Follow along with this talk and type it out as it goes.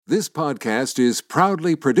This podcast is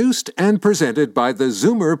proudly produced and presented by the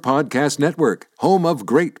Zoomer Podcast Network, home of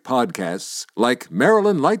great podcasts like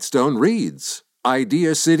Marilyn Lightstone Reads,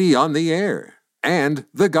 Idea City on the Air, and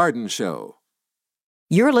The Garden Show.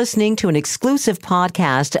 You're listening to an exclusive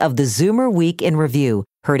podcast of the Zoomer Week in Review,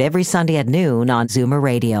 heard every Sunday at noon on Zoomer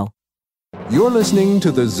Radio. You're listening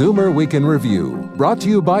to the Zoomer Week in Review, brought to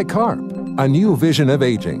you by CARP, a new vision of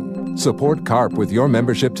aging. Support CARP with your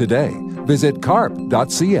membership today. Visit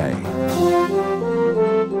carp.ca.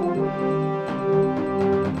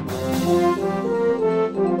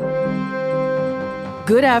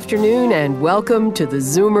 Good afternoon and welcome to the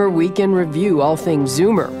Zoomer Week in Review, all things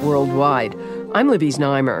Zoomer worldwide. I'm Libby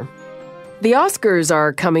Znaimer. The Oscars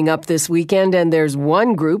are coming up this weekend, and there's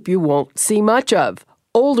one group you won't see much of: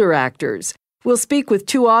 older actors. We'll speak with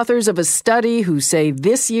two authors of a study who say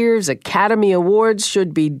this year's Academy Awards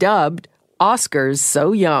should be dubbed Oscars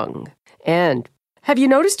So Young. And have you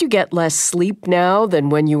noticed you get less sleep now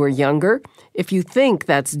than when you were younger? If you think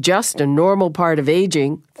that's just a normal part of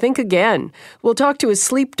aging, think again. We'll talk to a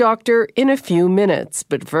sleep doctor in a few minutes.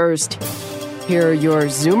 But first, here are your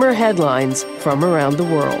Zoomer headlines from around the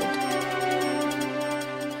world.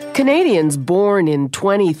 Canadians born in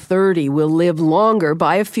 2030 will live longer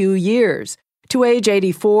by a few years, to age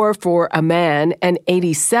 84 for a man and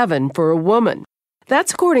 87 for a woman.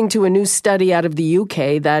 That's according to a new study out of the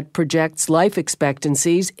UK that projects life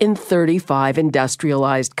expectancies in 35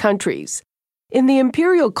 industrialized countries. In the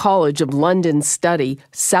Imperial College of London study,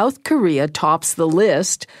 South Korea tops the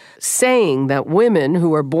list, saying that women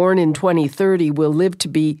who are born in 2030 will live to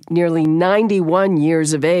be nearly 91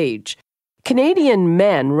 years of age. Canadian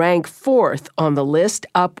men rank fourth on the list,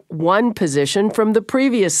 up one position from the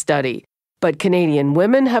previous study, but Canadian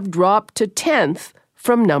women have dropped to 10th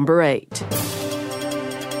from number 8.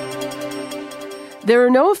 There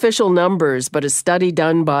are no official numbers, but a study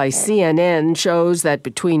done by CNN shows that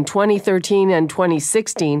between 2013 and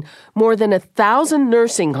 2016, more than 1,000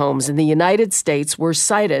 nursing homes in the United States were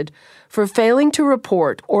cited for failing to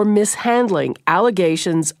report or mishandling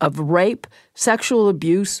allegations of rape, sexual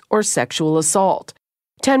abuse, or sexual assault.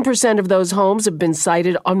 10% of those homes have been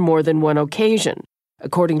cited on more than one occasion.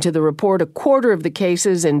 According to the report, a quarter of the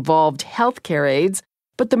cases involved healthcare aides,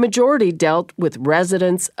 but the majority dealt with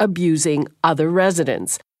residents abusing other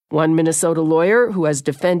residents. One Minnesota lawyer who has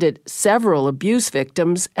defended several abuse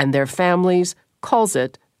victims and their families calls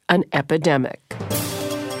it an epidemic.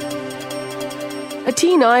 A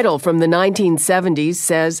teen idol from the 1970s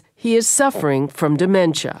says he is suffering from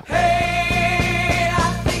dementia.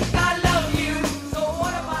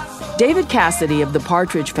 David Cassidy of the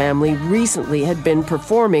Partridge Family recently had been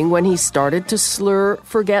performing when he started to slur,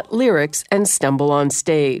 forget lyrics, and stumble on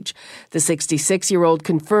stage. The 66-year-old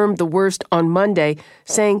confirmed the worst on Monday,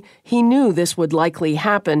 saying he knew this would likely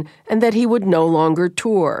happen and that he would no longer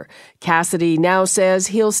tour. Cassidy now says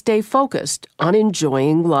he'll stay focused on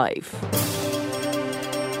enjoying life.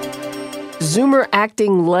 Zoomer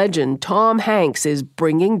acting legend Tom Hanks is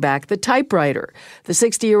bringing back the typewriter. The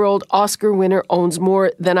 60-year-old Oscar winner owns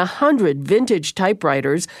more than 100 vintage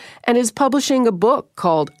typewriters and is publishing a book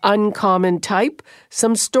called Uncommon Type: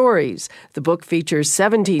 Some Stories. The book features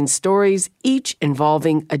 17 stories, each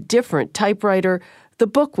involving a different typewriter. The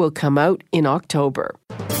book will come out in October.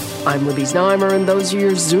 I'm Libby Znaimer, and those are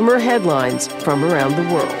your Zoomer headlines from around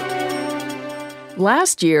the world.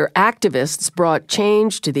 Last year, activists brought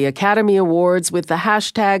change to the Academy Awards with the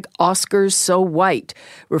hashtag #OscarsSoWhite,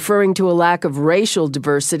 referring to a lack of racial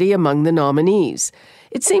diversity among the nominees.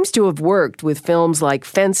 It seems to have worked with films like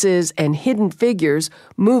Fences and Hidden Figures,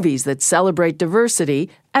 movies that celebrate diversity,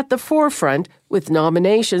 at the forefront with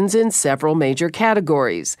nominations in several major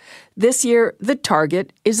categories. This year, the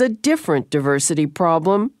target is a different diversity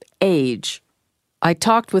problem: age. I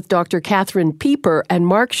talked with Dr. Katherine Pieper and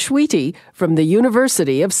Mark Choueiti from the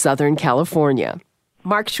University of Southern California.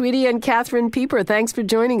 Mark Choueiti and Katherine Pieper, thanks for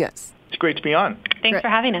joining us. It's great to be on. Thanks for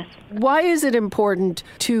having us. Why is it important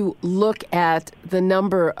to look at the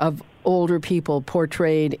number of older people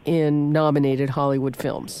portrayed in nominated Hollywood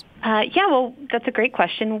films? Well, that's a great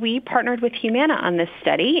question. We partnered with Humana on this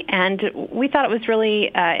study, and we thought it was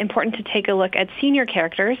really important to take a look at senior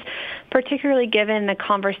characters, particularly given the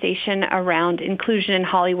conversation around inclusion in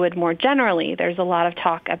Hollywood more generally. There's a lot of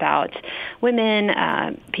talk about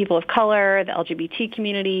women, people of color, the LGBT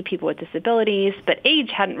community, people with disabilities, but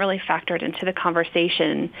age hadn't really factored into the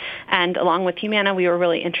conversation. And along with Humana, we were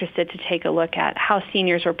really interested to take a look at how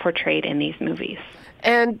seniors were portrayed in these movies.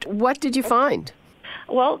 And what did you find?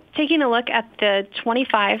 Well, taking a look at the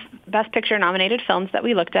 25 Best Picture nominated films that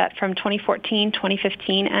we looked at from 2014,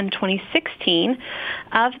 2015, and 2016,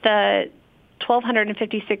 of the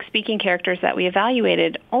 1,256 speaking characters that we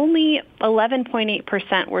evaluated, only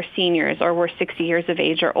 11.8% were seniors or were 60 years of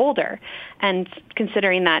age or older. And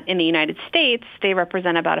considering that in the United States, they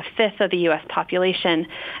represent about a fifth of the U.S. population,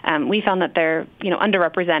 we found that they're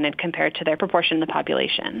underrepresented compared to their proportion in the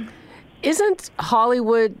population. Isn't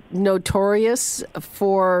Hollywood notorious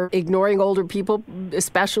for ignoring older people,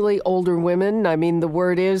 especially older women? I mean, the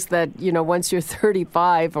word is that, once you're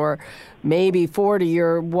 35 or maybe 40,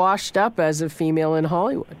 you're washed up as a female in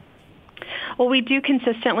Hollywood. Well, we do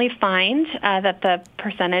consistently find that the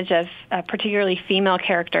percentage of particularly female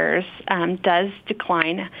characters does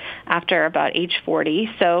decline after about age 40.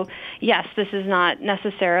 So, yes, this is not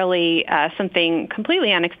necessarily something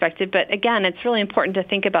completely unexpected, but again, it's really important to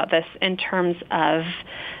think about this in terms of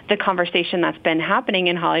the conversation that's been happening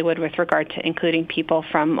in Hollywood with regard to including people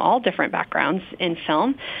from all different backgrounds in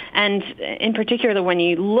film. And in particular, when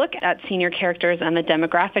you look at senior characters and the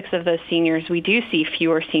demographics of those seniors, we do see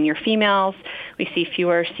fewer senior females. We see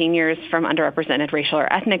fewer seniors from underrepresented racial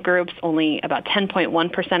or ethnic groups. Only about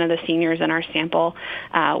 10.1% of the seniors in our sample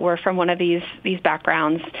were from one of these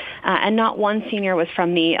backgrounds. And not one senior was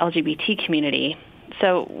from the LGBT community.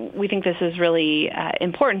 So we think this is really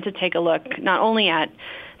important to take a look not only at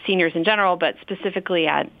seniors in general, but specifically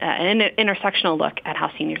at an intersectional look at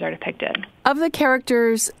how seniors are depicted. Of the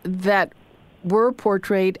characters that were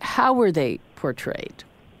portrayed, how were they portrayed?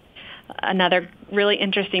 Another really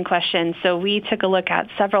interesting question. So we took a look at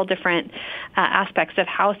several different aspects of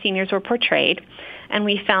how seniors were portrayed, and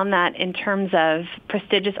we found that in terms of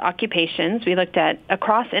prestigious occupations, we looked at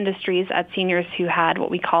across industries at seniors who had what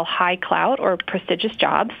we call high clout or prestigious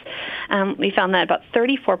jobs. We found that about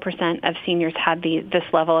 34% of seniors had this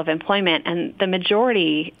level of employment, and the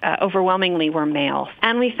majority overwhelmingly were males.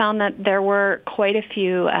 And we found that there were quite a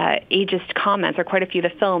few ageist comments, or quite a few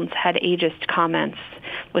of the films had ageist comments,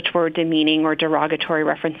 which were demeaning or derogatory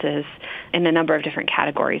references in a number of different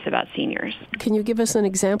categories about seniors. Can you give us an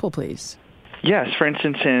example, please? Yes. For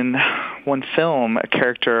instance, in one film, a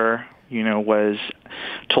character, was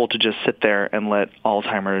told to just sit there and let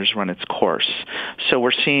Alzheimer's run its course. So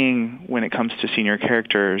we're seeing, when it comes to senior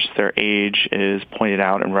characters, their age is pointed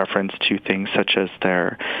out in reference to things such as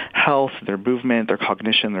their health, their movement, their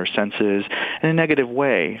cognition, their senses, in a negative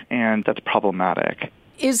way, and that's problematic.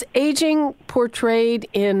 Is aging portrayed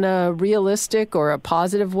in a realistic or a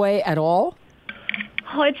positive way at all?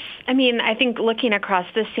 Well, I think looking across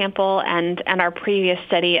this sample and our previous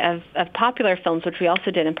study of popular films, which we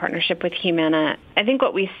also did in partnership with Humana, I think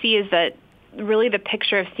what we see is that really the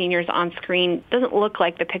picture of seniors on screen doesn't look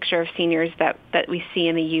like the picture of seniors that we see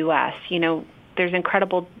in the U.S. There's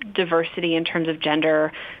incredible diversity in terms of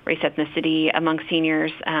gender, race, ethnicity among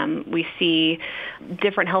seniors. We see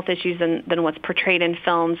different health issues than what's portrayed in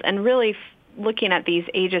films, and really looking at these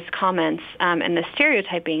ageist comments and the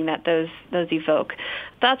stereotyping that those evoke,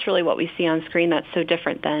 that's really what we see on screen that's so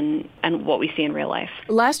different than what we see in real life.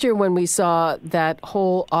 Last year when we saw that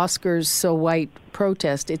whole Oscars So White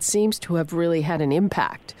protest, it seems to have really had an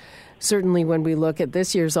impact. Certainly when we look at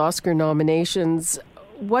this year's Oscar nominations,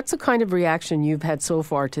 what's the kind of reaction you've had so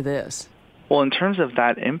far to this? Well, in terms of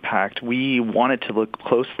that impact, we wanted to look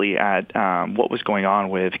closely at what was going on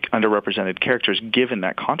with underrepresented characters given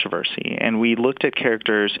that controversy. And we looked at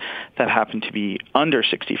characters that happened to be under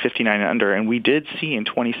 60, 59 and under, and we did see in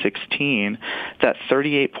 2016 that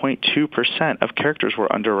 38.2% of characters were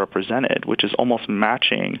underrepresented, which is almost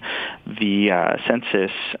matching the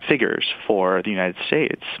census figures for the United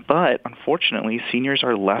States. But unfortunately, seniors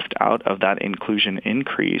are left out of that inclusion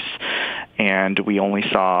increase, and we only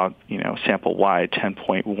saw, sample-wide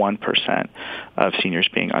 10.1% of seniors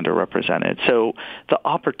being underrepresented. So the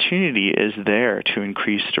opportunity is there to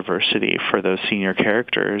increase diversity for those senior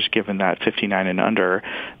characters, given that 59 and under,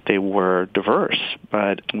 they were diverse,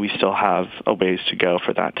 but we still have a ways to go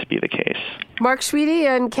for that to be the case. Mark Choueiti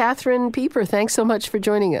and Katherine Pieper, thanks so much for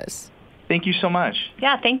joining us. Thank you so much.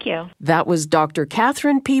 Yeah, thank you. That was Dr.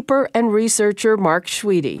 Katherine Pieper and researcher Mark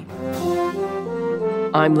Choueiti.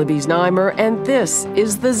 I'm Libby Znaimer, and this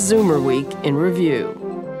is the Zoomer Week in Review.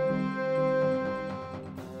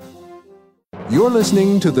 You're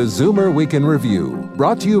listening to the Zoomer Week in Review,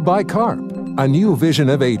 brought to you by CARP, a new vision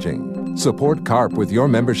of aging. Support CARP with your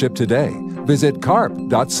membership today. Visit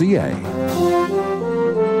carp.ca.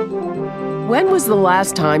 When was the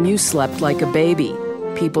last time you slept like a baby?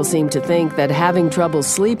 People seem to think that having trouble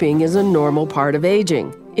sleeping is a normal part of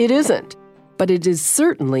aging. It isn't. But it is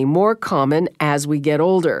certainly more common as we get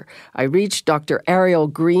older. I reached Dr. Ariel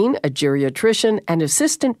Green, a geriatrician and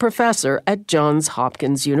assistant professor at Johns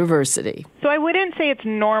Hopkins University. So I wouldn't say it's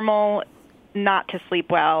normal not to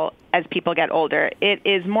sleep well as people get older. It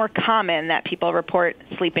is more common that people report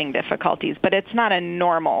sleeping difficulties, but it's not a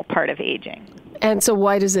normal part of aging. And so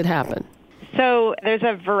why does it happen? So there's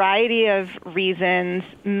a variety of reasons.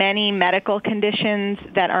 Many medical conditions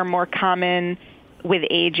that are more common with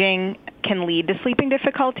aging can lead to sleeping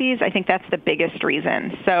difficulties. I think that's the biggest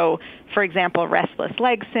reason. So, for example, restless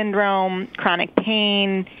leg syndrome, chronic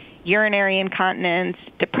pain, urinary incontinence,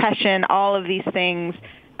 depression, all of these things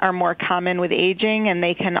are more common with aging, and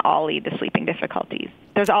they can all lead to sleeping difficulties.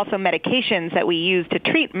 There's also medications that we use to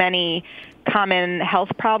treat many common health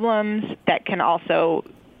problems that can also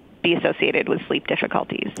be associated with sleep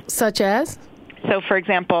difficulties. Such as? So, for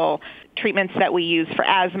example, treatments that we use for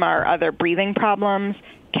asthma or other breathing problems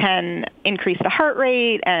can increase the heart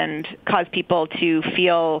rate and cause people to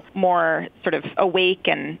feel more sort of awake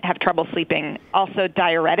and have trouble sleeping. Also,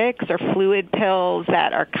 diuretics or fluid pills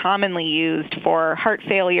that are commonly used for heart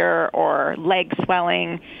failure or leg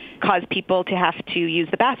swelling cause people to have to use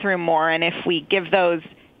the bathroom more. And if we give those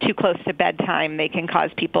too close to bedtime, they can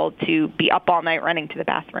cause people to be up all night running to the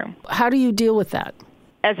bathroom. How do you deal with that?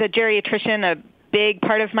 As a geriatrician, a big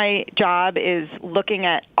part of my job is looking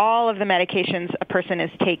at all of the medications a person is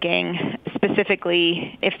taking,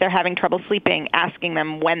 specifically if they're having trouble sleeping, asking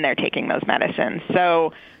them when they're taking those medicines.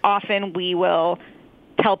 So often we will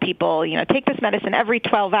tell people, take this medicine every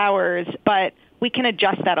 12 hours, but we can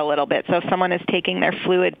adjust that a little bit. So if someone is taking their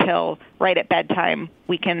fluid pill right at bedtime,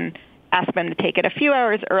 we can ask them to take it a few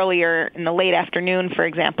hours earlier in the late afternoon, for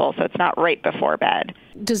example, so it's not right before bed.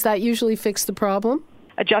 Does that usually fix the problem?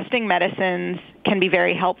 Adjusting medicines can be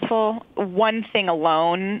very helpful. One thing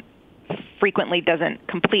alone frequently doesn't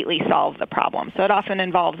completely solve the problem. So it often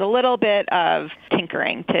involves a little bit of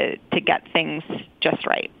tinkering to get things just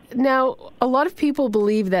right. Now, a lot of people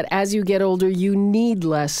believe that as you get older, you need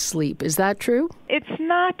less sleep. Is that true? It's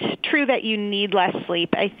not true that you need less sleep.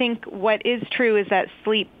 I think what is true is that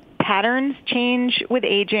sleep patterns change with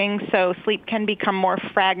aging, so sleep can become more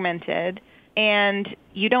fragmented. And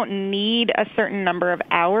you don't need a certain number of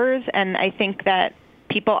hours. And I think that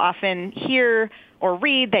people often hear or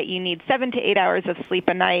read that you need 7 to 8 hours of sleep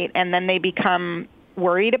a night, and then they become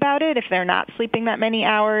worried about it if they're not sleeping that many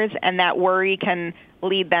hours, and that worry can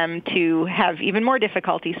lead them to have even more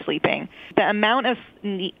difficulty sleeping. The amount of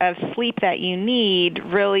sleep that you need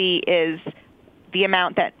really is the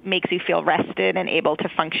amount that makes you feel rested and able to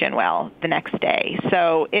function well the next day.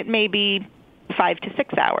 So it may be 5 to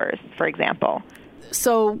 6 hours, for example.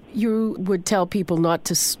 So you would tell people not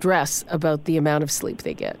to stress about the amount of sleep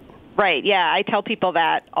they get? Right, yeah. I tell people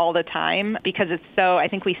that all the time because I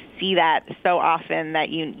think we see that so often that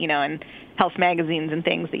in health magazines and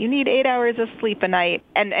things that you need 8 hours of sleep a night,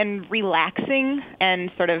 and relaxing and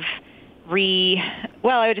sort of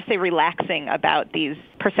I would just say relaxing about these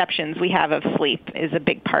perceptions we have of sleep is a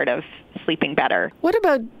big part of sleeping better. What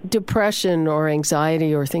about depression or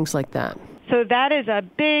anxiety or things like that? So that is a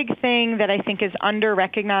big thing that I think is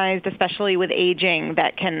under-recognized, especially with aging,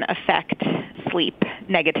 that can affect sleep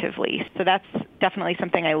negatively. So that's definitely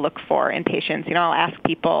something I look for in patients. I'll ask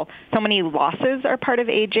people, so many losses are part of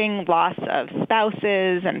aging, loss of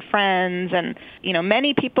spouses and friends, and,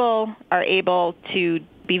 many people are able to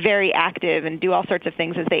be very active and do all sorts of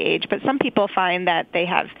things as they age, but some people find that they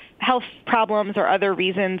have health problems or other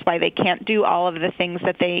reasons why they can't do all of the things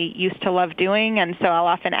that they used to love doing. And so I'll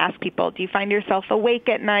often ask people, do you find yourself awake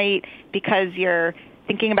at night because you're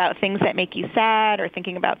thinking about things that make you sad or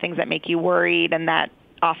thinking about things that make you worried? And that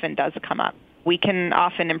often does come up. We can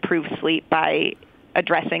often improve sleep by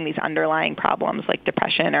addressing these underlying problems like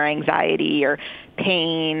depression or anxiety or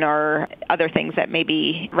pain or other things that may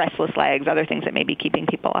be restless legs, other things that may be keeping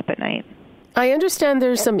people up at night. I understand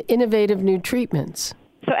there's some innovative new treatments.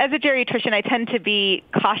 So as a geriatrician, I tend to be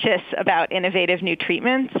cautious about innovative new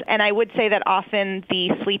treatments, and I would say that often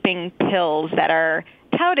the sleeping pills that are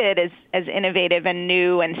touted as innovative and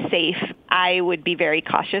new and safe, I would be very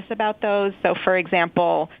cautious about those. So for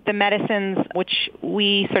example, the medicines which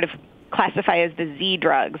we sort of classify as the Z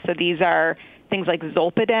drugs. So these are things like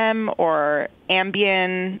Zolpidem or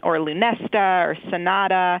Ambien or Lunesta or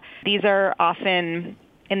Sonata. These are often,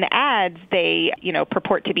 in the ads, they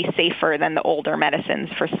purport to be safer than the older medicines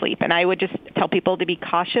for sleep. And I would just tell people to be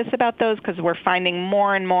cautious about those because we're finding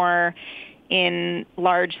more and more in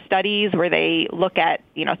large studies where they look at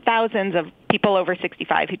thousands of people over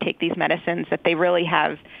 65 who take these medicines that they really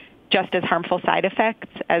have just as harmful side effects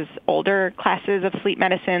as older classes of sleep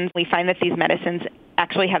medicines. We find that these medicines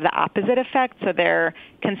actually have the opposite effect, so they're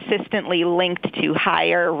consistently linked to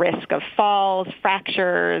higher risk of falls,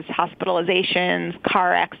 fractures, hospitalizations,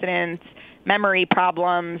 car accidents, memory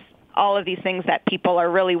problems, all of these things that people are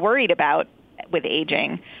really worried about with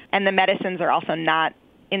aging. And the medicines are also not,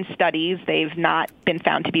 in studies, they've not been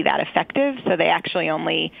found to be that effective. So they actually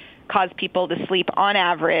only cause people to sleep on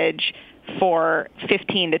average for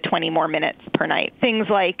 15 to 20 more minutes per night. Things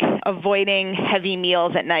like avoiding heavy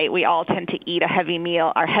meals at night. We all tend to eat a heavy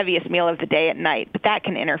meal, our heaviest meal of the day at night, but that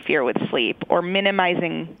can interfere with sleep. Or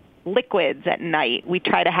minimizing liquids at night. We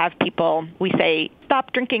try to have people, we say,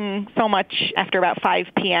 stop drinking so much after about 5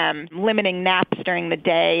 p.m., limiting naps during the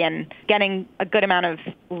day, and getting a good amount of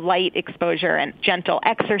light exposure and gentle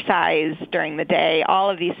exercise during the day.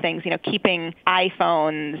 All of these things, keeping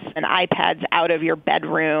iPhones and iPads out of your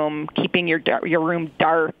bedroom, keeping your room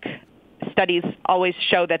dark. Studies always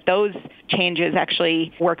show that those changes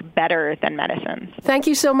actually work better than medicines. Thank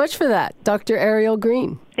you so much for that, Dr. Ariel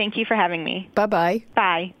Green. Thank you for having me. Bye-bye.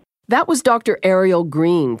 Bye. That was Dr. Ariel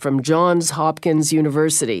Green from Johns Hopkins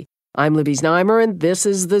University. I'm Libby Znaimer, and this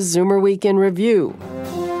is the Zoomer Week in Review.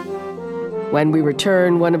 When we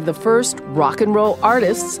return, one of the first rock and roll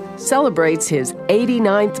artists celebrates his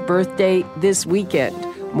 89th birthday this weekend.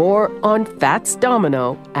 More on Fats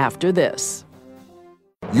Domino after this.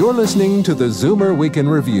 You're listening to the Zoomer Week in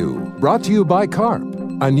Review, brought to you by CARP,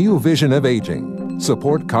 a new vision of aging.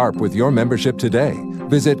 Support CARP with your membership today.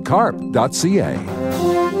 Visit carp.ca.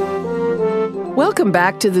 Welcome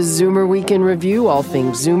back to the Zoomer Week in Review, all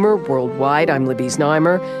things Zoomer worldwide. I'm Libby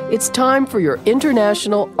Znaimer. It's time for your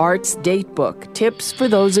International Arts Datebook, tips for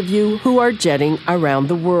those of you who are jetting around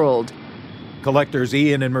the world. Collectors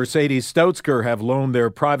Ian and Mercedes Stoutsker have loaned their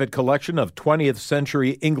private collection of 20th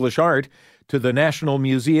century English art to the National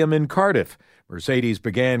Museum in Cardiff. Mercedes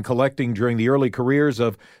began collecting during the early careers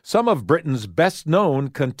of some of Britain's best-known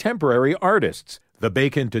contemporary artists. The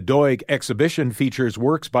Bacon to Doig exhibition features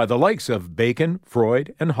works by the likes of Bacon,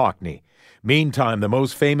 Freud, and Hockney. Meantime, the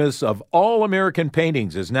most famous of all American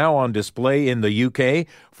paintings is now on display in the UK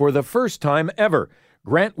for the first time ever.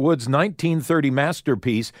 Grant Wood's 1930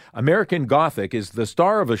 masterpiece, American Gothic, is the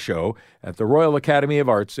star of a show at the Royal Academy of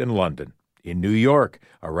Arts in London. In New York,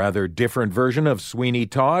 a rather different version of Sweeney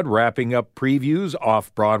Todd wrapping up previews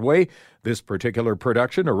off-Broadway. This particular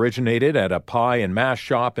production originated at a pie and mash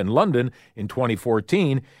shop in London in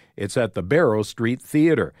 2014. It's at the Barrow Street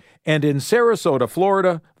Theater. And in Sarasota,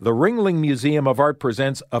 Florida, the Ringling Museum of Art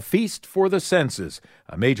presents A Feast for the Senses,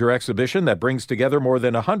 a major exhibition that brings together more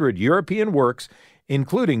than 100 European works,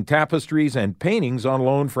 including tapestries and paintings on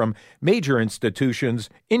loan from major institutions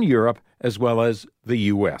in Europe as well as the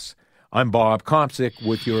U.S. I'm Bob Kopsick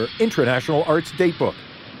with your International Arts Datebook.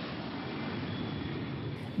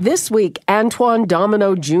 This week, Antoine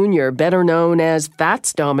Domino Jr., better known as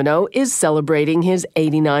Fats Domino, is celebrating his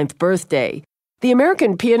 89th birthday. The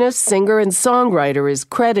American pianist, singer, and songwriter is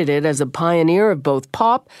credited as a pioneer of both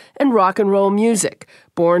pop and rock and roll music.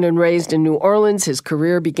 Born and raised in New Orleans, his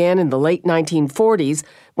career began in the late 1940s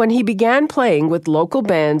when he began playing with local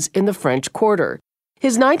bands in the French Quarter.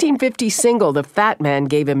 His 1950 single, The Fat Man,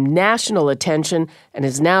 gave him national attention and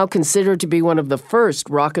is now considered to be one of the first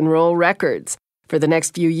rock and roll records. For the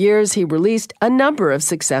next few years, he released a number of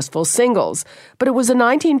successful singles, but it was a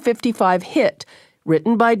 1955 hit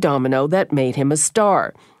written by Domino that made him a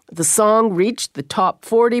star. The song reached the top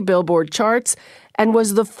 40 Billboard charts and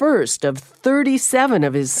was the first of 37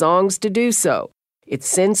 of his songs to do so. It's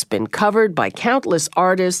since been covered by countless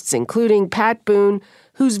artists, including Pat Boone,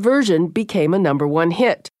 whose version became a #1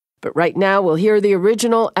 hit. But right now we'll hear the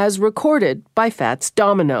original as recorded by Fats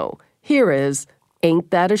Domino. Here is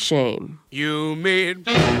Ain't That a Shame. You made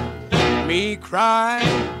me cry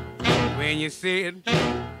when you said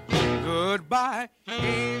goodbye.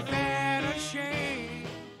 Ain't that a shame?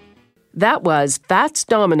 That was Fats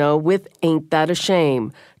Domino with Ain't That a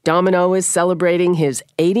Shame. Domino is celebrating his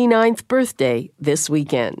 89th birthday this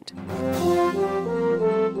weekend.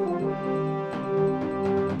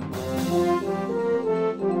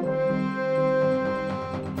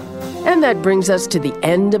 And that brings us to the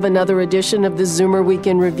end of another edition of the Zoomer Week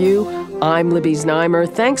in Review. I'm Libby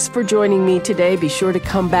Znaimer. Thanks for joining me today. Be sure to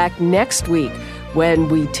come back next week when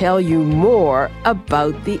we tell you more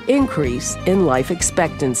about the increase in life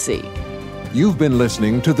expectancy. You've been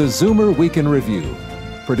listening to the Zoomer Week in Review,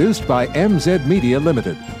 produced by MZ Media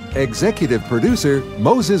Limited. Executive producer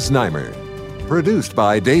Moses Znaimer. Produced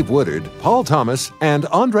by Dave Woodard, Paul Thomas, and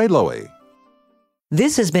Andre Lowy.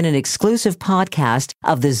 This has been an exclusive podcast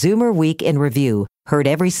of the Zoomer Week in Review, heard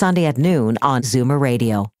every Sunday at noon on Zoomer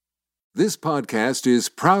Radio. This podcast is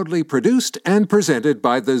proudly produced and presented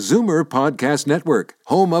by the Zoomer Podcast Network,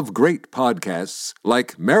 home of great podcasts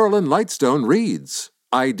like Marilyn Lightstone Reads,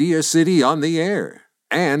 Idea City on the Air,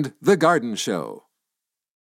 and The Garden Show.